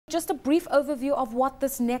Just a brief overview of what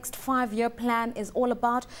this next 5-year plan is all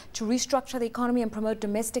about to restructure the economy and promote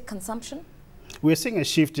domestic consumption? We're seeing a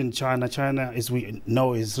shift in China. China, as we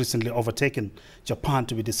know, is recently overtaken Japan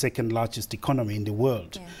to be the second largest economy in the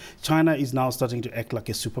world. Yeah. China is now starting to act like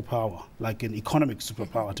a superpower, like an economic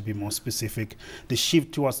superpower to be more specific. The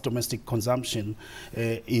shift towards domestic consumption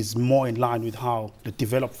is more in line with how the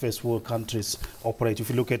developed first world countries operate. If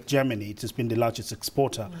you look at Germany, it has been the largest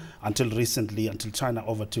exporter until recently, until China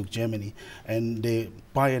overtook Germany. And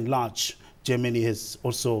by and large, Germany has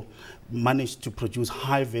also managed to produce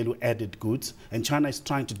high value added goods, and China is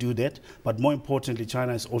trying to do that. But more importantly,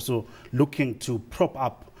 China is also looking to prop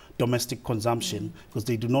up domestic consumption because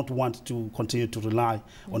they do not want to continue to rely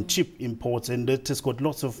on cheap imports, and that has got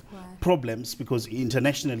lots of problems because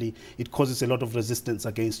internationally it causes a lot of resistance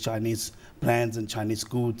against Chinese brands and Chinese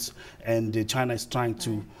goods, and China is trying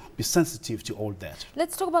to be sensitive to all that.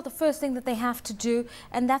 Let's talk about the first thing that they have to do,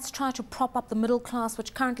 and that's try to prop up the middle class,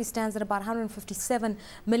 which currently stands at about 157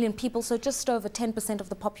 million people, so just over 10% of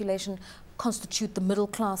the population constitute the middle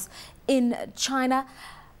class in China.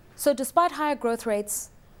 So despite higher growth rates,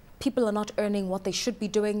 people are not earning what they should be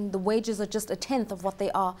doing. The wages are just a tenth of what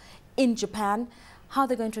they are in Japan. How are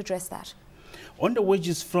they going to address that? On the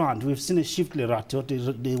wages front, we've seen a shift, Lerato.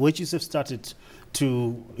 The wages have started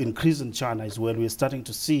to increase in China as well. We're starting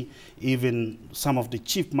to see even some of the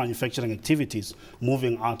cheap manufacturing activities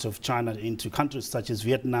moving out of China into countries such as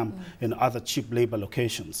Vietnam and other cheap labor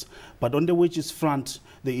locations. But on the wages front,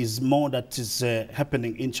 there is more that is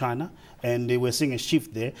happening in China, and we're seeing a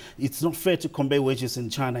shift there. It's not fair to compare wages in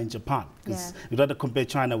China and Japan, because we'd rather compare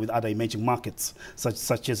China with other emerging markets,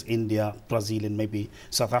 such as India, Brazil, and maybe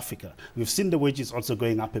South Africa. We've seen the wages also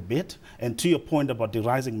going up a bit, and to your point about the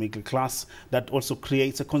rising middle class, that also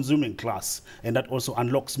creates a consuming class, and that also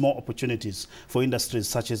unlocks more opportunities for industries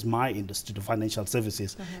such as my industry, the financial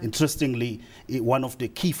services. Interestingly, one of the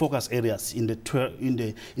key focus areas in the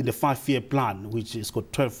 5-year plan, which has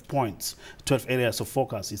got 12 points, 12 areas of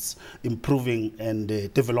focus, is improving and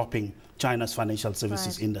developing China's financial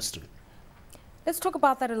services industry. Let's talk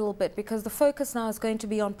about that a little bit, because the focus now is going to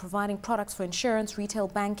be on providing products for insurance, retail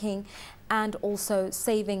banking, and also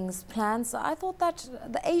savings plans. I thought that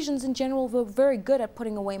the Asians in general were very good at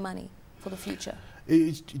putting away money for the future.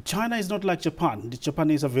 China is not like Japan. The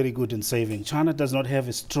Japanese are very good in saving. China does not have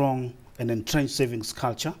a strong and entrenched savings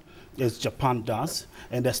culture as Japan does,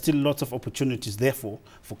 and there's still lots of opportunities, therefore,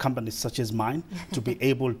 for companies such as mine to be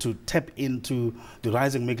able to tap into the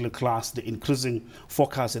rising middle class, the increasing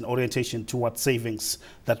focus and orientation towards savings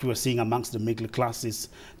that we're seeing amongst the middle classes,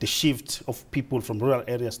 the shift of people from rural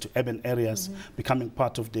areas to urban areas, becoming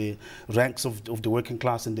part of the ranks of the working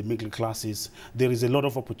class and the middle classes. There is a lot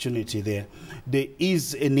of opportunity there. There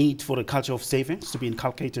is a need for a culture of savings to be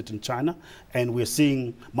inculcated in China, and we're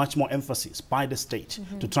seeing much more emphasis by the state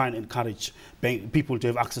to try and encourage people to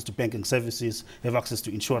have access to banking services, have access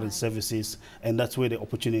to insurance services, and that's where the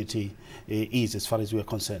opportunity is as far as we're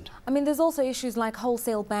concerned. I mean, there's also issues like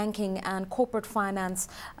wholesale banking and corporate finance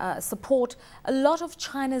support. A lot of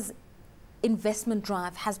China's investment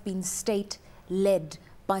drive has been state-led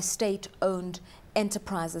by state-owned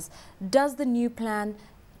enterprises. Does the new plan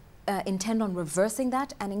intend on reversing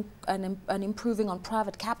that and improving on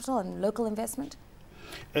private capital and local investment?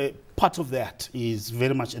 Part of that is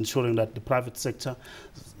very much ensuring that the private sector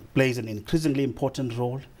plays an increasingly important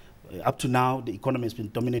role. Up to now, the economy has been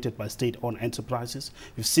dominated by state-owned enterprises.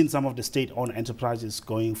 We've seen some of the state-owned enterprises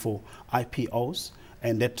going for IPOs,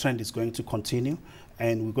 and that trend is going to continue,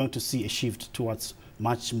 and we're going to see a shift towards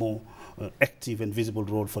much more active and visible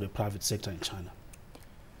role for the private sector in China.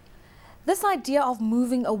 This idea of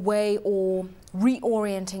moving away or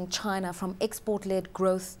reorienting China from export-led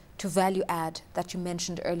growth to value add that you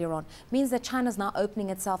mentioned earlier on means that China is now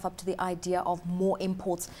opening itself up to the idea of more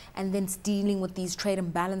imports and then dealing with these trade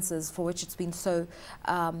imbalances for which it's been so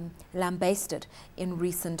lambasted in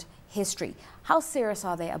recent history. How serious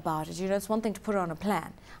are they about it? You know, it's one thing to put it on a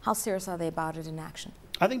plan. How serious are they about it in action?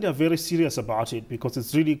 I think they're very serious about it because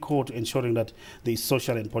it's really core to ensuring that there is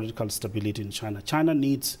social and political stability in China. China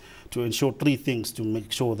needs to ensure 3 things to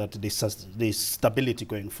make sure that there's stability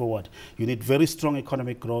going forward. You need very strong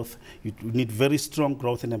economic growth, you need very strong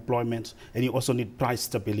growth in employment, and you also need price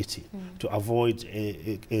stability to avoid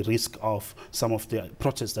a risk of some of the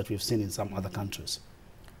protests that we've seen in some other countries.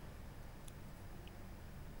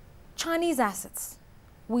 Chinese assets.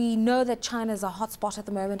 We know that China is a hotspot at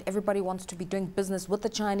the moment. Everybody wants to be doing business with the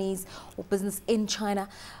Chinese or business in China.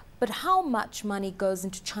 But how much money goes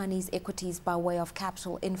into Chinese equities by way of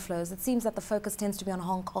capital inflows? It seems that the focus tends to be on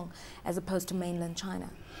Hong Kong as opposed to mainland China.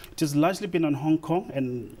 It has largely been on Hong Kong,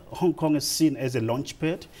 and Hong Kong is seen as a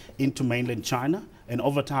launchpad into mainland China. And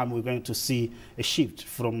over time, we're going to see a shift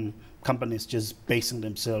from companies just basing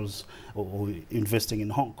themselves or investing in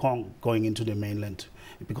Hong Kong going into the mainland,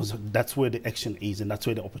 because that's where the action is and that's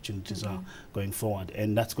where the opportunities are going forward,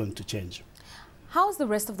 and that's going to change. How is the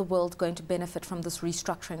rest of the world going to benefit from this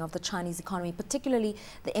restructuring of the Chinese economy, particularly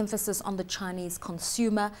the emphasis on the Chinese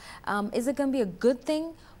consumer? Is it going to be a good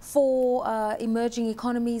thing for emerging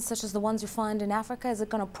economies such as the ones you find in Africa? Is it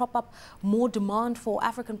going to prop up more demand for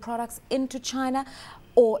African products into China?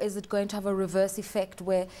 Or is it going to have a reverse effect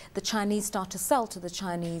where the Chinese start to sell to the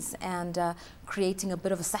Chinese and creating a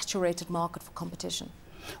bit of a saturated market for competition?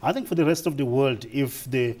 I think for the rest of the world, if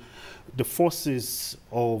the forces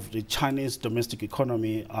of the Chinese domestic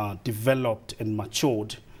economy are developed and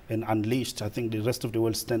matured and unleashed, I think the rest of the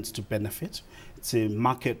world stands to benefit. It's a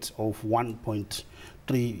market of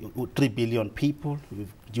 1.3 billion people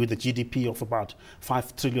with a GDP of about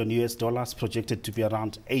 $5 trillion US, projected to be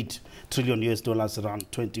around $8 trillion US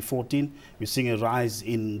around 2014. We're seeing a rise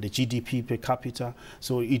in the GDP per capita,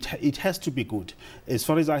 so it has to be good. As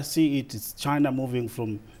far as I see it, it's China moving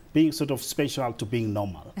from being sort of special to being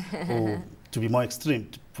normal, or to be more extreme,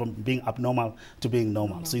 from being abnormal to being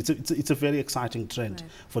normal. So it's a very exciting trend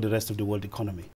for the rest of the world economy.